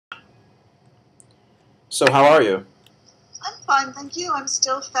So how are you? I'm fine, thank you. I'm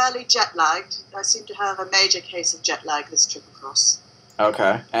still fairly jet lagged. I seem to have a major case of jet lag this trip across.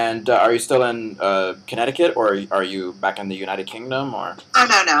 Okay. And are you still in Connecticut, or are you back in the United Kingdom, or?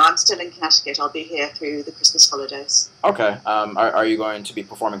 Oh, no, I'm still in Connecticut. I'll be here through the Christmas holidays. Okay. Are you going to be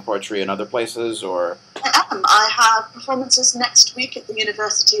performing poetry in other places, or? I am. I have performances next week at the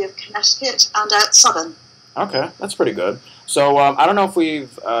University of Connecticut and at Southern. Okay, that's pretty good. So I don't know if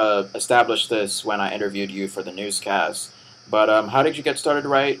we've established this when I interviewed you for the newscast, but how did you get started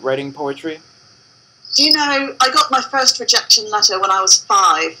writing poetry? Do you know, I got my first rejection letter when I was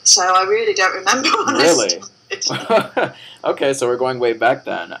 5, so I really don't remember when Really? I started. Okay, so we're going way back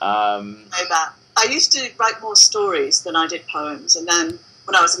then. Way back. I used to write more stories than I did poems, and then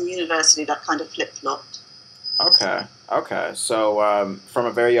when I was in university, that kind of flip-flopped. Okay, okay. So from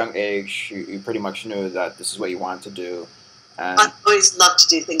a very young age, you pretty much knew that this is what you wanted to do, and I've always loved to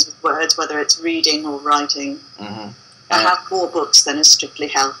do things with words, whether it's reading or writing. hmm I and, have more books than is strictly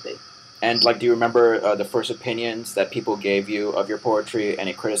healthy. and like, do you remember the first opinions that people gave you of your poetry?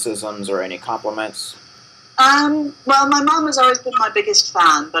 Any criticisms or any compliments? Well, my mum has always been my biggest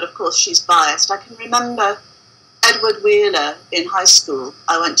fan, but of course she's biased. I can remember Edward Wheeler in high school.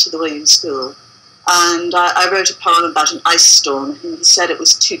 I went to the Williams School, and I wrote a poem about an ice storm, and he said it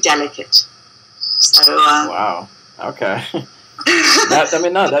was too delicate. So, Wow. Okay. That I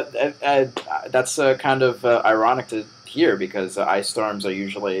mean, no, that's kind of ironic to hear because ice storms are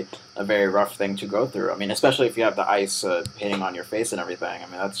usually a very rough thing to go through. I mean, especially if you have the ice hitting on your face and everything. I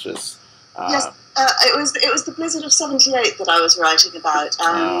mean, that's just yes, it was the blizzard of '78 that I was writing about,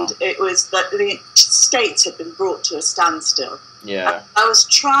 oh, and it was that the states had been brought to a standstill. yeah. I was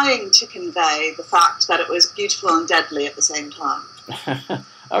trying to convey the fact that it was beautiful and deadly at the same time.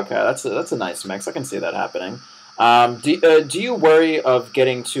 Okay, that's a nice mix. I can see that happening. Do you worry of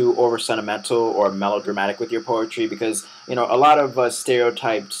getting too over sentimental or melodramatic with your poetry? Because a lot of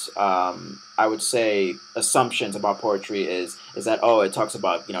stereotyped, I would say, assumptions about poetry is that it talks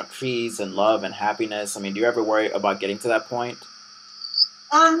about trees and love and happiness. I mean, do you ever worry about getting to that point?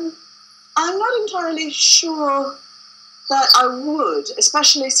 Um, I'm not entirely sure that I would,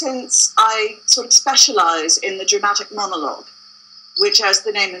 especially since I sort of specialise in the dramatic monologue, which, as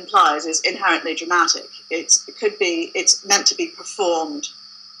the name implies, is inherently dramatic. It's meant to be performed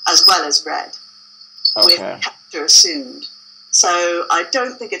as well as read, with Okay. character assumed. So I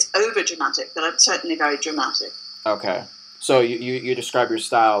don't think it's over dramatic, but I'm certainly very dramatic. Okay. So you describe your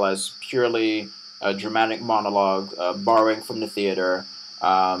style as purely a dramatic monologue, borrowing from the theater,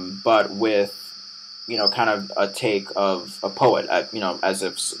 but with kind of a take of a poet, as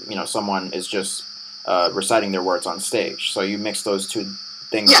if someone is just reciting their words on stage. So you mix those two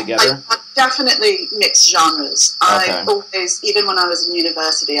things Yeah, together. I definitely mix genres. I Okay. always, even when I was in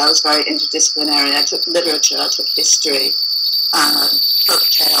university, I was very interdisciplinary. I took literature, I took history,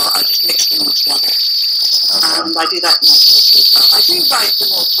 folktale. I just mixed them all together. Okay. And I do that in my poetry as well. I do write the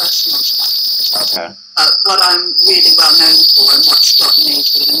more personal stuff. Okay. What I'm really well known for and what's got me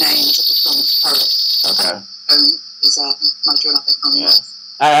sort of a name as a performance poet Okay. is my dramatic Yeah. monologues.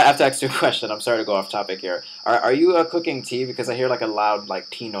 I have to ask you a question. I'm sorry to go off topic here. Are you cooking tea? Because I hear like a loud like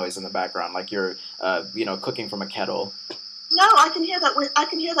tea noise in the background, like you're cooking from a kettle. No, I can hear that. I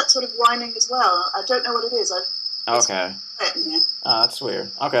can hear that sort of whining as well. I don't know what it is. It's Okay. quiet in here. That's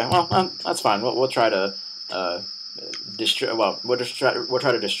weird. Okay. Well, that's fine. We'll try to we'll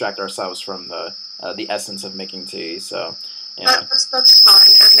try to distract ourselves from the essence of making tea. So yeah. That's fine.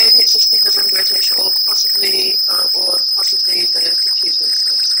 Maybe it's just because I'm British, or possibly the computer.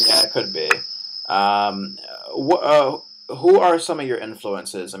 So. Yeah, it could be. Um, who are some of your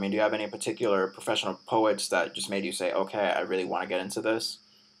influences? I mean, do you have any particular professional poets that just made you say, okay, I really want to get into this?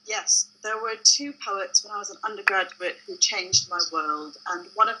 Yes, there were 2 poets when I was an undergraduate who changed my world, and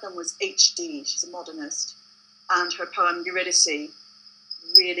one of them was H.D. She's a modernist, and her poem Eurydice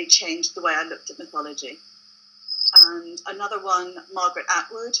really changed the way I looked at mythology. And another one, Margaret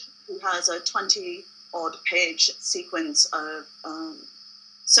Atwood, who has a 20-odd page sequence of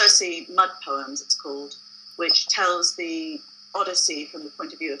Circe mud poems, it's called, which tells the Odyssey from the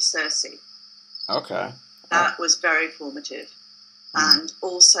point of view of Circe. Okay. That was very formative. And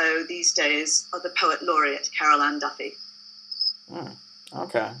also these days the poet laureate Carol Ann Duffy. Hmm.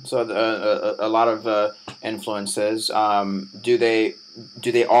 Okay. So a lot of influences. Do they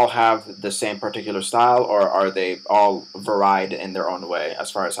all have the same particular style, or are they all varied in their own way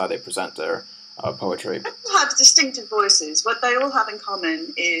as far as how they present their poetry? People have distinctive voices. What they all have in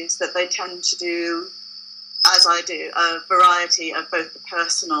common is that they tend to do, as I do, a variety of both the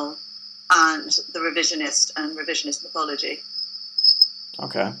personal and the revisionist and revisionist mythology.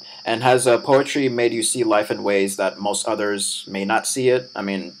 Okay. And has poetry made you see life in ways that most others may not see it? I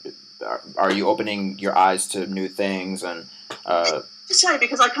mean, are you opening your eyes to new things and uh, To say,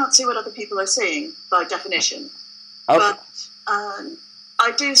 because I can't see what other people are seeing by definition. okay. But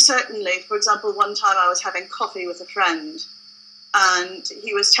I do certainly, for example, one time I was having coffee with a friend and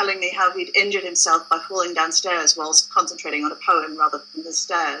he was telling me how he'd injured himself by falling downstairs whilst concentrating on a poem rather than the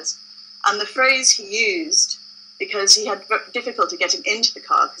stairs. And the phrase he used, because he had difficulty getting into the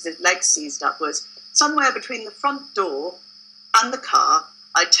car because his legs seized up, was somewhere between the front door and the car,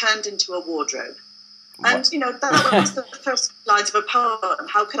 I turned into a wardrobe. And, What? you know, that was the first lines of a poem.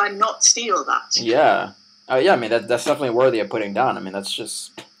 How could I not steal that? Yeah. Yeah, I mean, that's definitely worthy of putting down. I mean, that's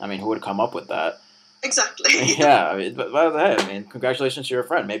just, I mean, who would come up with that? Exactly. Yeah, I mean, but hey, I mean, congratulations to your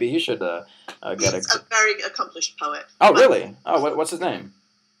friend. Maybe he should get He's a very accomplished poet. Oh, But really? Oh, what's his name?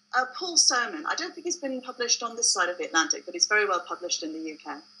 Paul Sermon, I don't think he's been published on this side of the Atlantic, but he's very well published in the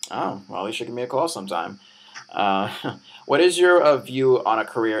UK. Oh, well, you should give me a call sometime. What is your view on a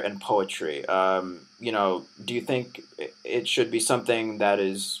career in poetry? Do you think it should be something that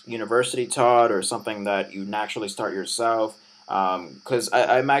is university taught or something that you naturally start yourself? Because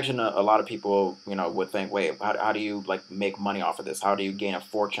I imagine a lot of people, would think, wait, how do you like make money off of this? How do you gain a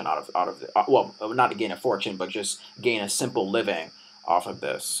fortune out of it? Well, not to gain a fortune, but just gain a simple living off of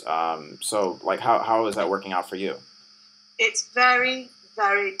this. So, like, how is that working out for you? It's very,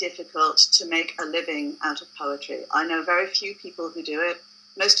 very difficult to make a living out of poetry. I know very few people who do it.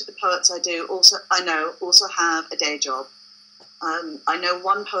 Most of the poets I know also have a day job. I know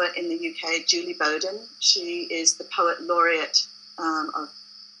one poet in the UK, Julie Bowden. She is the poet laureate of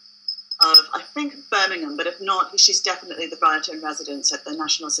I think Birmingham, but if not, she's definitely the writer in residence at the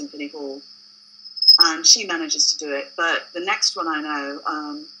National Symphony Hall. And she manages to do it. But the next one I know,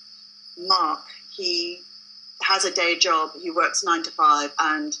 Mark, he has a day job. He works 9 to 5,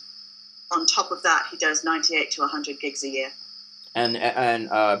 and on top of that, he does 98 to 100 gigs a year. And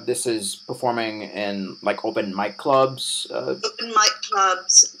this is performing in like open mic clubs. Open mic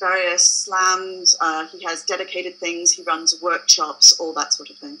clubs, various slams. He has dedicated things. He runs workshops, all that sort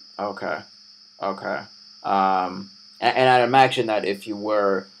of thing. Okay, okay. And I imagine that if you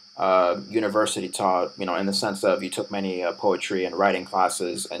were university taught, in the sense of you took many poetry and writing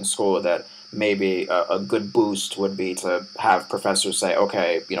classes in school, that maybe a good boost would be to have professors say,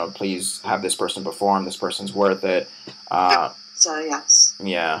 okay, please have this person perform. This person's worth it. So yes.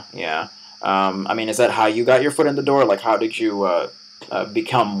 Yeah, yeah. I mean, is that how you got your foot in the door? Like, how did you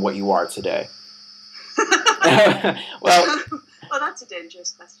become what you are today? Well, well, that's a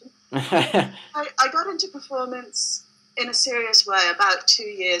dangerous question. I got into performance in a serious way about 2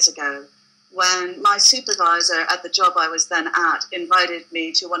 years ago when my supervisor at the job I was then at invited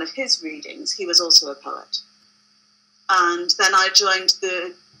me to one of his readings. He was also a poet. And then I joined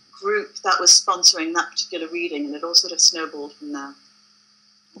the group that was sponsoring that particular reading, and it all sort of snowballed from there.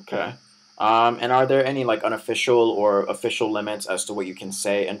 Okay. And are there any like unofficial or official limits as to what you can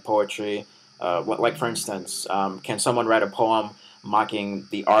say in poetry? Like for instance, can someone write a poem mocking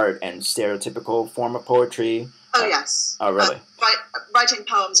the art and stereotypical form of poetry? Oh, yes. Oh, really? Writing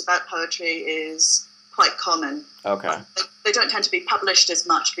poems about poetry is quite common. Okay. They don't tend to be published as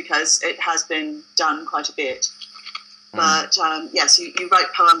much because it has been done quite a bit. But yes, you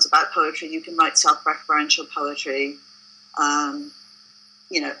write poems about poetry. You can write self-referential poetry.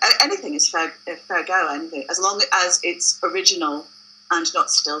 Anything is fair go. Anything, as long as it's original and not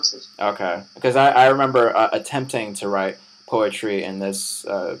stilted. Okay. Because I remember attempting to write poetry in this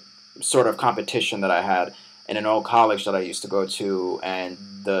sort of competition that I had in an old college that I used to go to, and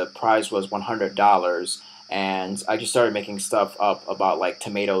the prize was $100. And I just started making stuff up about like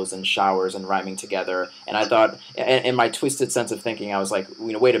tomatoes and showers and rhyming together. And I thought, in my twisted sense of thinking, I was like,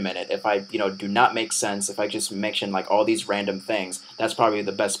 wait a minute. If I, do not make sense, if I just mention like all these random things, that's probably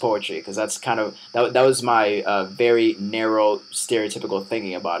the best poetry. Because that's kind of, that was my very narrow stereotypical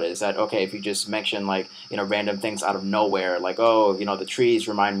thinking about it. Is that, okay, if you just mention like, random things out of nowhere, like, oh, the trees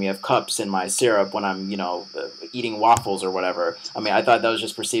remind me of cups in my syrup when I'm, eating waffles or whatever. I mean, I thought that was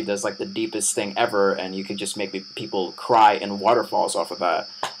just perceived as like the deepest thing ever. And you could just make people cry in waterfalls off of that.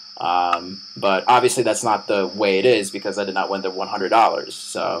 But obviously that's not the way it is because I did not win the $100.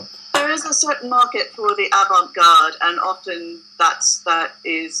 So there is a certain market for the avant-garde, and often that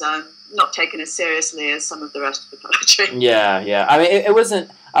is not taken as seriously as some of the rest of the poetry. Yeah. I mean, it wasn't.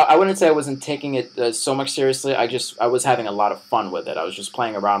 I wouldn't say I wasn't taking it so much seriously. I was having a lot of fun with it. I was just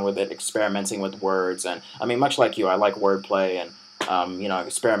playing around with it, experimenting with words, and I mean, much like you, I like wordplay and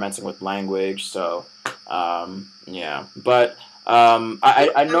experimenting with language. So yeah, but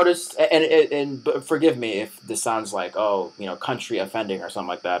I noticed, and forgive me if this sounds like, oh, country offending or something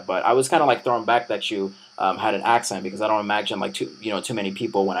like that, but I was kind of like thrown back that you had an accent, because I don't imagine like too many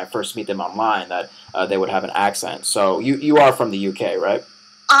people when I first meet them online that they would have an accent. So you are from the UK, right?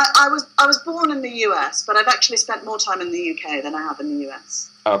 I was born in the US, but I've actually spent more time in the UK than I have in the US.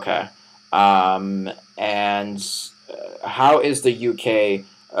 Okay. And how is the UK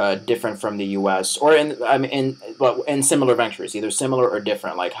different from the U.S. or in similar ventures, either similar or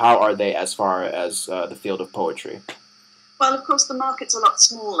different? Like, how are they as far as the field of poetry? Well, of course, the market's a lot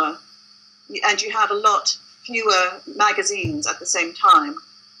smaller, and you have a lot fewer magazines at the same time.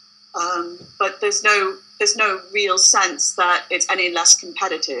 But there's no real sense that it's any less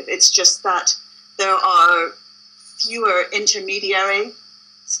competitive. It's just that there are fewer intermediary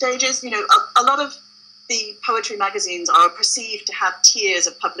stages. A lot of the poetry magazines are perceived to have tiers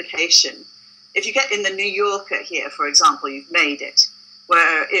of publication. If you get in the New Yorker here, for example, you've made it.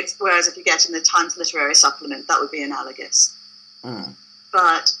 Whereas if you get in the Times Literary Supplement, that would be analogous. Mm.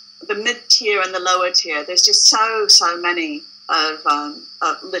 But the mid-tier and the lower tier, there's just so many of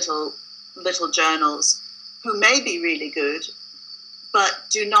little journals who may be really good, but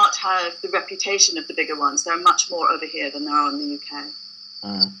do not have the reputation of the bigger ones. There are much more over here than there are in the UK.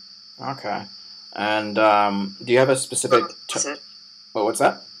 Mm. Okay. And do you have a specific... what's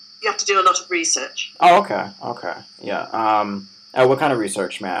that? You have to do a lot of research. Oh, okay. Okay. Yeah. What kind of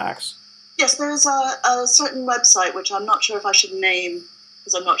research, may I ask? Yes, there's a certain website, which I'm not sure if I should name,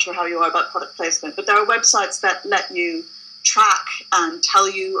 because I'm not sure how you are about product placement, but there are websites that let you track and tell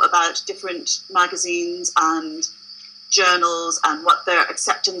you about different magazines and journals and what their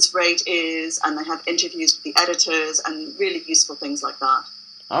acceptance rate is, and they have interviews with the editors and really useful things like that.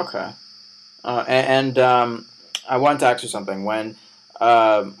 Okay. I wanted to ask you something. Well,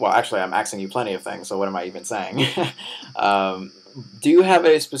 actually, I'm asking you plenty of things, so what am I even saying? Do you have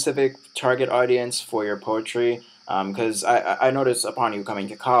a specific target audience for your poetry? Because I noticed upon you coming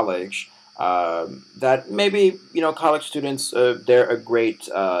to college that maybe, college students, they're a great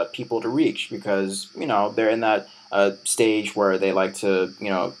people to reach, because, they're in that stage where they like to,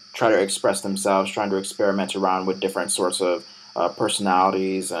 try to express themselves, trying to experiment around with different sorts of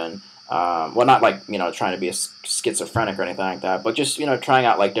personalities and well, not like trying to be a schizophrenic or anything like that, but just trying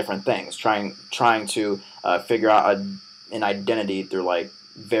out like different things, trying to figure out an identity through like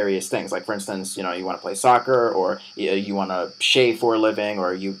various things. Like, for instance, you want to play soccer, or you want to shave for a living,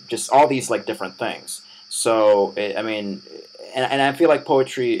 or you just all these like different things. So I mean, and I feel like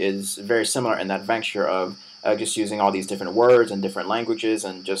poetry is very similar in that venture of just using all these different words and different languages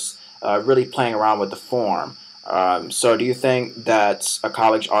and just really playing around with the form. So do you think that a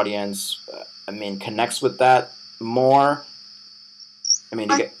college audience, connects with that more?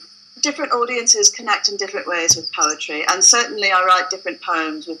 Different audiences connect in different ways with poetry, and certainly I write different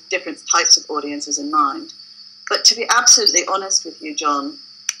poems with different types of audiences in mind. But to be absolutely honest with you, John,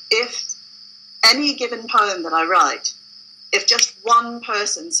 if any given poem that I write, if just one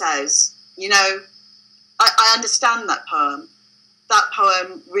person says, I understand that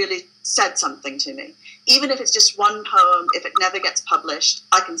poem really said something to me. Even if it's just one poem, if it never gets published,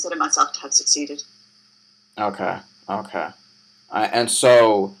 I consider myself to have succeeded. Okay. And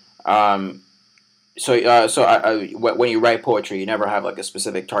so, when you write poetry, you never have like a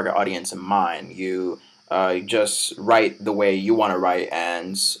specific target audience in mind. You just write the way you want to write,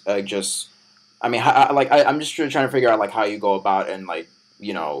 and I'm just trying to figure out like how you go about and like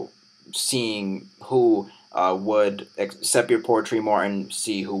seeing who would accept your poetry more and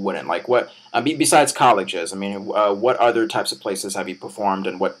see who wouldn't. Like, what besides colleges? What other types of places have you performed,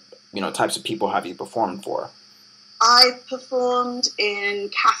 and what types of people have you performed for? I performed in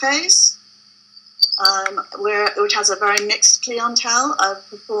cafes, which has a very mixed clientele. I've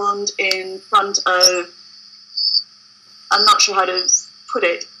performed in front of, I'm not sure how to put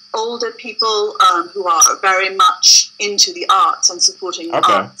it, older people who are very much into the arts and supporting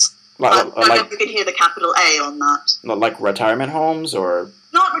arts. I don't know if you can hear the capital A on that. Like retirement homes, or?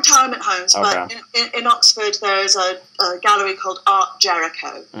 Not retirement homes, okay. But in Oxford there is a gallery called Art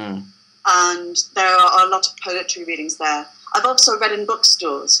Jericho. And there are a lot of poetry readings there. I've also read in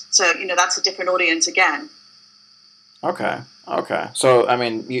bookstores, so that's a different audience again. Okay. So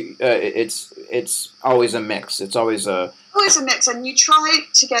it's always a mix. It's always a mix, and you try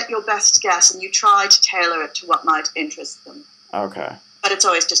to get your best guess, and you try to tailor it to what might interest them. Okay. But it's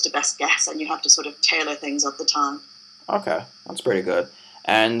always just a best guess, and you have to sort of tailor things at the time. Okay, that's pretty good.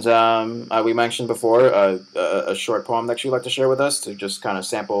 And we mentioned before a short poem that you'd like to share with us to just kind of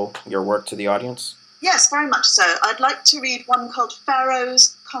sample your work to the audience. Yes, very much so. I'd like to read one called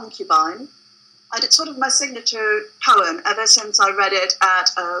Pharaoh's Concubine, And it's sort of my signature poem ever since I read it at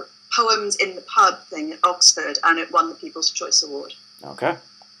a Poems in the Pub thing at Oxford, and it won the People's Choice Award. Okay.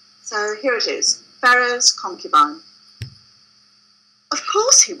 So here it is. Pharaoh's concubine. Of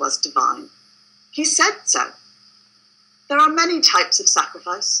course he was divine. He said so. There are many types of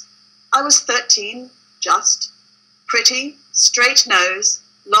sacrifice. I was 13, just. Pretty, straight nose,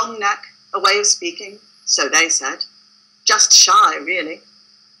 long neck, a way of speaking, so they said. Just shy, really.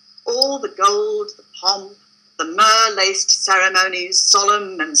 All the gold, the pomp, the myrrh-laced ceremonies,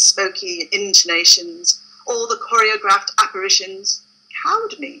 solemn and smoky intonations, all the choreographed apparitions,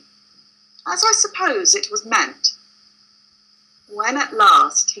 cowed me, as I suppose it was meant. When at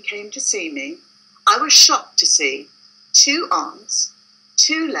last he came to see me, I was shocked to see 2 arms,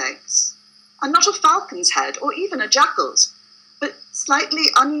 2 legs, and not a falcon's head or even a jackal's, but slightly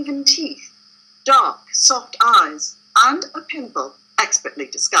uneven teeth, dark, soft eyes, and a pimple expertly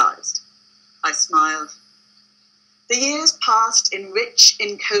disguised. I smiled. The years passed in rich,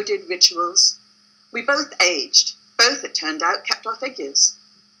 encoded rituals. We both aged, both, it turned out, kept our figures.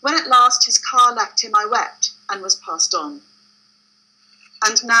 When at last his car left him, I wept and was passed on.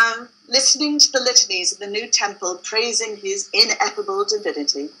 And now, listening to the litanies of the new temple praising his ineffable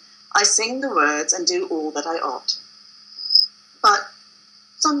divinity, I sing the words and do all that I ought. But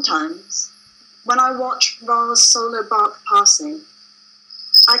sometimes, when I watch Ra's solar bark passing,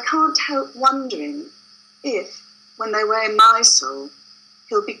 I can't help wondering if, when they weigh my soul,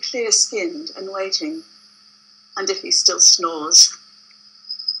 he'll be clear-skinned and waiting, and if he still snores.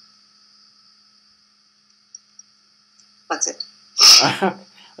 That's it.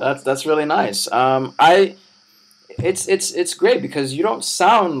 That's really nice. It's great because you don't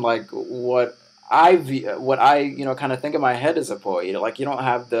sound like what I kind of think in my head as a poet. Like you don't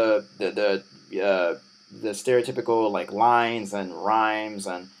have the stereotypical like lines and rhymes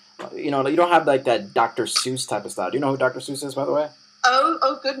and you don't have like that Dr. Seuss type of style. Do you know who Dr. Seuss is, by the way?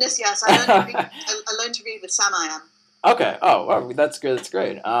 Oh goodness, yes. I learned to read with Sam I Am. Okay. Oh, well, that's good. That's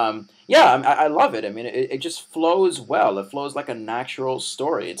great. Yeah, I love it. I mean, it just flows well. It flows like a natural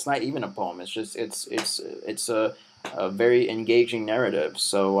story. It's not even a poem. It's just it's a very engaging narrative.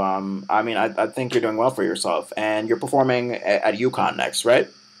 So, I mean, I think you're doing well for yourself, and you're performing at UConn next, right?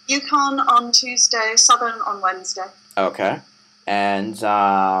 UConn on Tuesday, Southern on Wednesday. Okay, and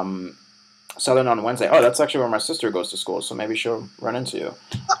Southern on Wednesday. Oh, that's actually where my sister goes to school, so maybe she'll run into you.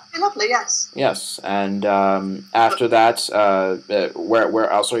 That'd be lovely, yes. Yes, and after that, where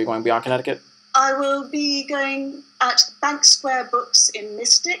else are you going beyond Connecticut? I will be going at Bank Square Books in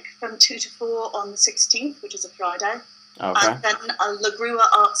Mystic from 2 to 4 on the 16th, which is a Friday. Okay. And then La Grua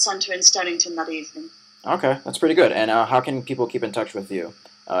Arts Centre in Stonington that evening. Okay, that's pretty good. And how can people keep in touch with you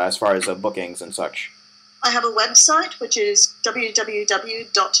as far as bookings and such? I have a website, which is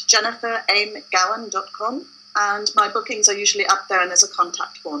www.jennifermcgowan.com, and my bookings are usually up there, and there's a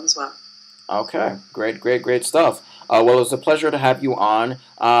contact form as well. Okay, great stuff. Well, it was a pleasure to have you on.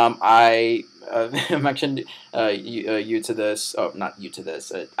 I mentioned you to this. Oh, not you to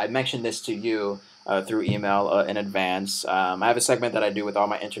this. I mentioned this to you through email in advance. I have a segment that I do with all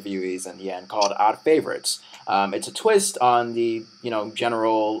my interviewees in the end called Odd Favorites. It's a twist on the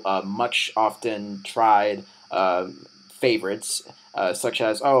general, much often tried favorites, such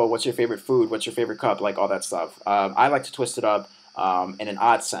as what's your favorite food? What's your favorite cup? Like all that stuff. I like to twist it up. In an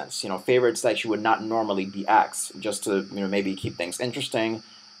odd sense, favorites that you would not normally be asked, just to maybe keep things interesting,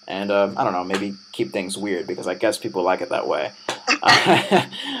 and I don't know, maybe keep things weird because I guess people like it that way.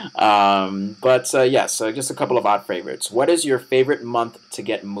 But yes, just a couple of odd favorites. What is your favorite month to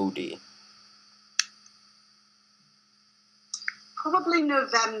get moody? Probably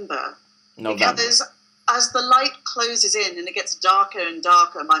November. November. Because as the light closes in and it gets darker and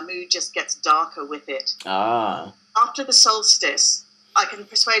darker, my mood just gets darker with it. Ah. After the solstice, I can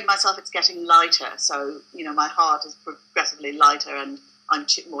persuade myself it's getting lighter. So, my heart is progressively lighter and I'm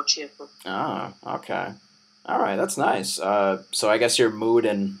more cheerful. Ah, okay. All right, that's nice. So I guess your mood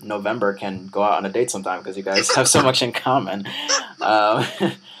in November can go out on a date sometime because you guys have so much in common.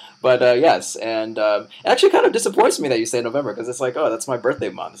 But yes, and it actually kind of disappoints me that you say November because it's like, oh, that's my birthday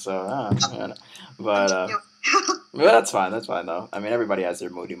month. So, but that's fine. That's fine though. I mean, everybody has their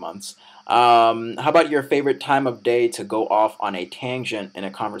moody months. How about your favorite time of day to go off on a tangent in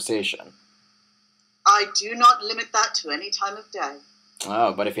a conversation? I do not limit that to any time of day.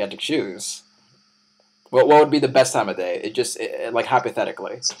 Oh, but if you had to choose, what would be the best time of day? Like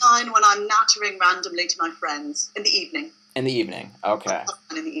hypothetically. It's fine when I'm nattering randomly to my friends in the evening. In the evening, okay.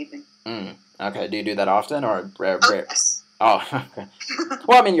 In the evening. Okay, do you do that often or rare? Oh, yes. Oh, okay.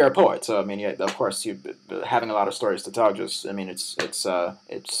 Well, I mean, you're a poet, so I mean, yeah, of course, you having a lot of stories to tell. Just, I mean, it's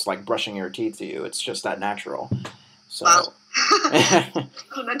like brushing your teeth to you. It's just that natural. So. Well,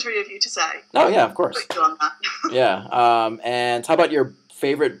 complimentary of you to say. Oh yeah, of course. Put you on that. Yeah. And how about your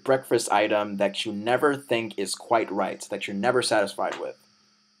favorite breakfast item that you never think is quite right, that you're never satisfied with?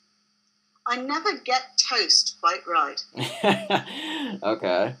 I never get toast quite right.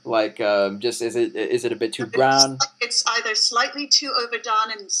 Okay. Like, just is it a bit too brown? It's either slightly too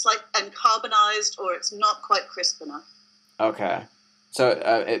overdone and carbonized, or it's not quite crisp enough. Okay. So,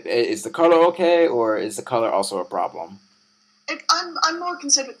 is the color okay, or is the color also a problem? I'm more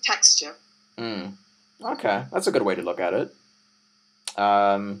concerned with texture. Mm. Okay, that's a good way to look at it.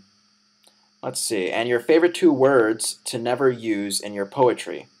 Um, let's see. And your favorite two words to never use in your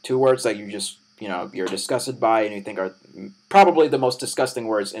poetry? Two words that you just, you're disgusted by and you think are probably the most disgusting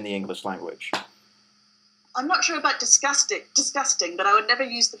words in the English language. I'm not sure about disgusting, but I would never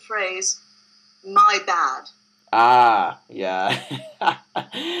use the phrase "my bad." Ah, yeah.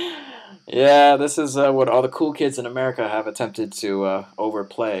 Yeah, this is what all the cool kids in America have attempted to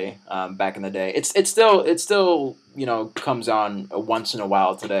overplay back in the day. It still comes on once in a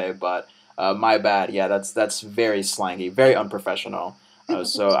while today, but my bad. Yeah, that's very slangy, very unprofessional.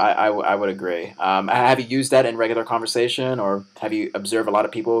 So I would agree. Have you used that in regular conversation, or have you observed a lot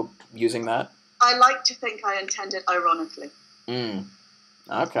of people using that? I like to think I intended ironically. Mm.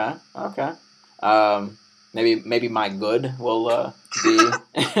 Okay. Okay. Um, maybe my good will be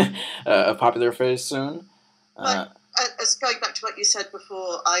a popular phrase soon. But Uh, as going back to what you said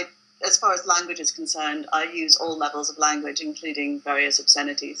before, as far as language is concerned, I use all levels of language, including various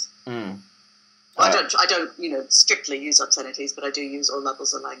obscenities. mm, Well, uh, I don't, strictly use obscenities, but I do use all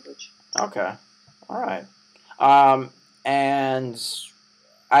levels of language. okay. All right. And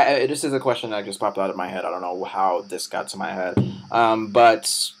this is a question that just popped out of my head. I don't know how this got to my head.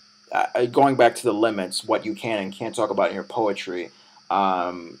 But going back to the limits, what you can and can't talk about in your poetry.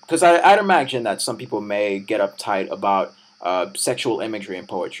 Because I'd imagine that some people may get uptight about sexual imagery in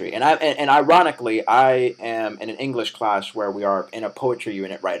poetry. And ironically, I am in an English class where we are in a poetry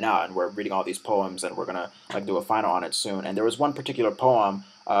unit right now, and we're reading all these poems, and we're gonna like do a final on it soon. And there was one particular poem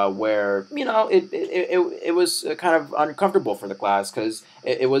where it was kind of uncomfortable for the class because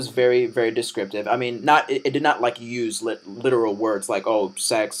it was very very descriptive. I mean, it did not like use literal words like oh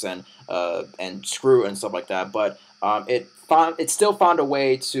sex and screw and stuff like that, but it still found a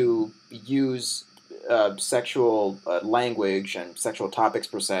way to use sexual language and sexual topics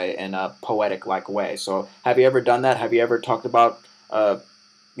per se in a poetic like way. So have you ever done that? Have you ever talked about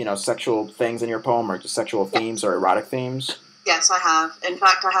sexual things in your poem, or just sexual themes or erotic themes? Yes, I have. In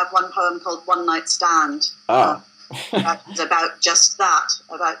fact, I have one poem called "One Night Stand." Oh. It's about just that,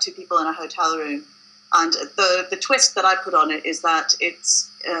 about two people in a hotel room. And the twist that I put on it is that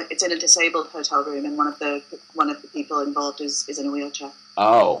it's in a disabled hotel room, and one of the people involved is in a wheelchair.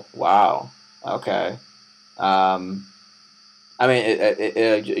 Oh, wow. Okay. Um, I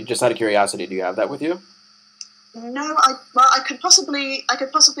mean, just out of curiosity, do you have that with you? No, I could possibly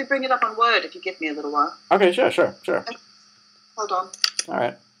bring it up on Word if you give me a little while. Okay, sure. Okay, hold on. All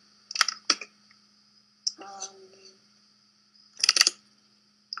right.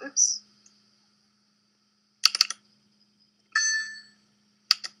 Oops.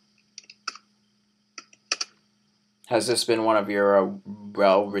 Has this been one of your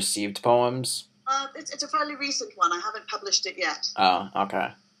well-received poems? It's a fairly recent one. I haven't published it yet. Oh, okay.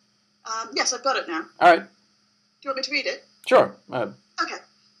 Yes, I've got it now. All right. Do you want me to read it? Sure. Okay.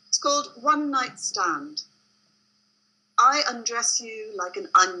 It's called "One Night Stand." I undress you like an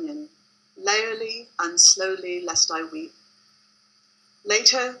onion, layerly and slowly lest I weep.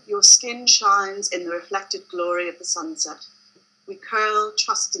 Later, your skin shines in the reflected glory of the sunset. We curl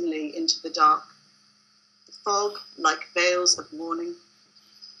trustingly into the dark. The fog like veils of morning.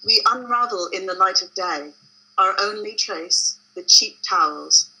 We unravel in the light of day, our only trace, the cheap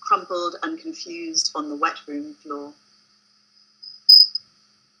towels, crumpled and confused on the wet room floor.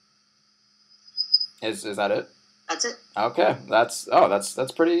 Is that it? That's it. Okay. That's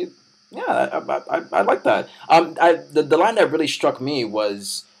pretty. Yeah, I like that. The line that really struck me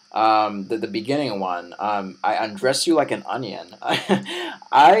was the beginning one. I undress you like an onion.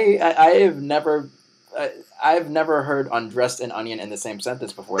 I have never. I've never heard undressed and onion in the same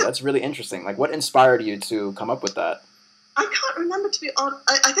sentence before. That's really interesting. Like, what inspired you to come up with that? I can't remember, to be honest.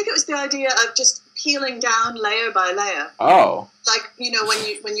 I think it was the idea of just peeling down layer by layer. Oh. Like, when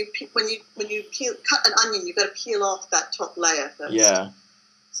you cut an onion, you've got to peel off that top layer first. Yeah.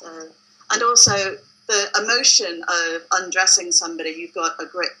 So, and also the emotion of undressing somebody. You've got a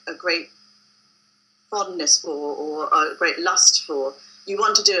great fondness for or a great lust for, you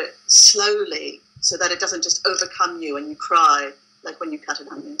want to do it slowly so that it doesn't just overcome you and you cry like when you cut an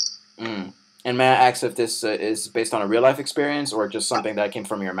onion. Mm. And may I ask if this is based on a real life experience or just something that came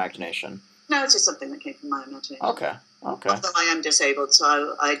from your imagination? No, it's just something that came from my imagination. Okay. Although I am disabled,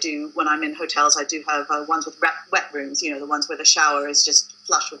 so I do, when I'm in hotels, I do have ones with wet rooms, the ones where the shower is just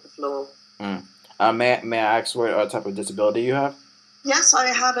flush with the floor. Mm. May I ask what type of disability you have? Yes, I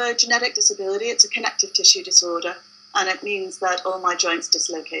have a genetic disability. It's a connective tissue disorder, and it means that all my joints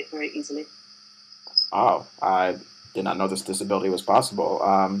dislocate very easily. Oh, I did not know this disability was possible.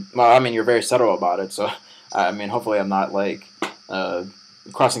 Well, I mean, you're very subtle about it, so I mean, hopefully, I'm not like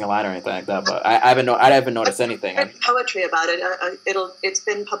crossing a line or anything like that. But I haven't noticed anything. I write poetry about it. It's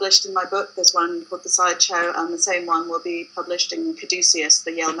been published in my book. There's one called The Sideshow, and the same one will be published in Caduceus,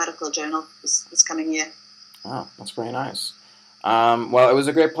 the Yale Medical Journal, this coming year. Oh, that's pretty nice. Well, it was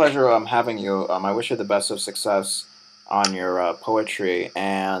a great pleasure having you. I wish you the best of success on your poetry,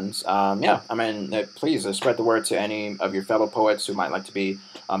 and yeah, I mean, please spread the word to any of your fellow poets who might like to be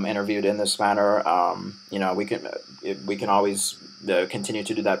interviewed in this manner. We can always continue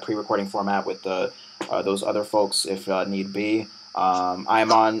to do that pre-recording format with those other folks if need be.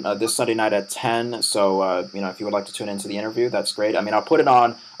 I'm on this Sunday night at 10, so if you would like to tune into the interview, that's great. I mean, I'll put it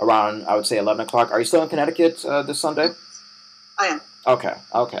on around, I would say, 11 o'clock. Are you still in Connecticut this Sunday? I am. Okay.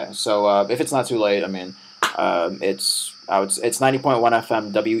 So if it's not too late, I mean, it's 90.1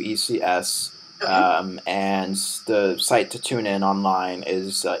 FM WECS, and the site to tune in online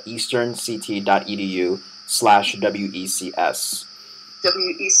is easternct.edu/WECS.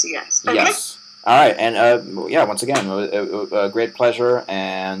 WECS. Okay. Yes. All right, and yeah, once again, a great pleasure,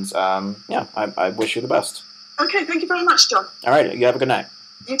 and yeah, I wish you the best. Okay, thank you very much, John. All right, you have a good night.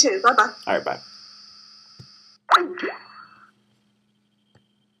 You too. Bye-bye. All right, bye.